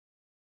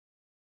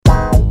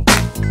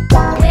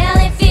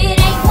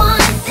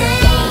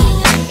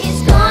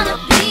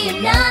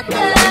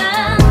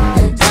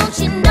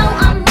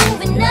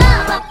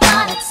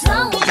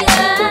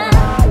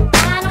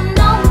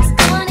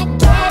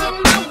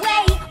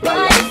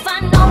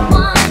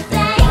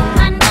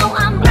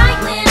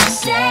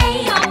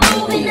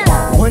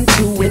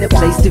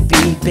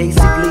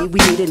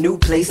a new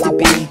place to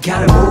be.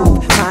 Gotta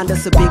move, find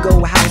us a big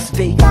old house,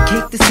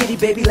 vacate the city,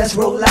 baby, let's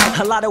roll out.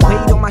 A lot of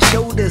weight on my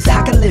shoulders,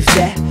 I can lift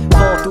that.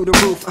 Fall through the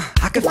roof,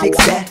 I can fix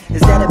that.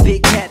 Is that a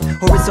big cat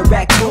or it's a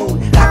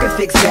raccoon? I can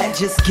fix that,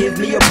 just give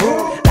me a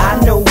broom. I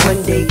know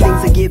one day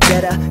things will get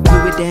better. Do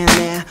it down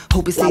there,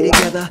 hope we stay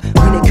together.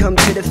 When it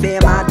comes to the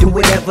fam, I do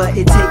whatever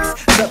it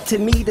takes. It's up to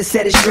me to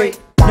set it straight.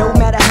 No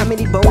matter how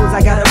many bones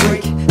I gotta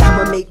break,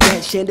 I'ma make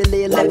that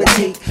chandelier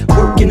levitate.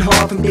 Working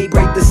hard from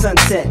daybreak to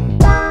sunset.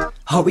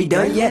 Are we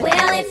done yet?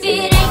 Well, if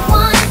it ain't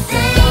one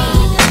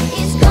thing,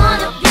 it's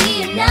gonna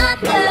be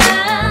another.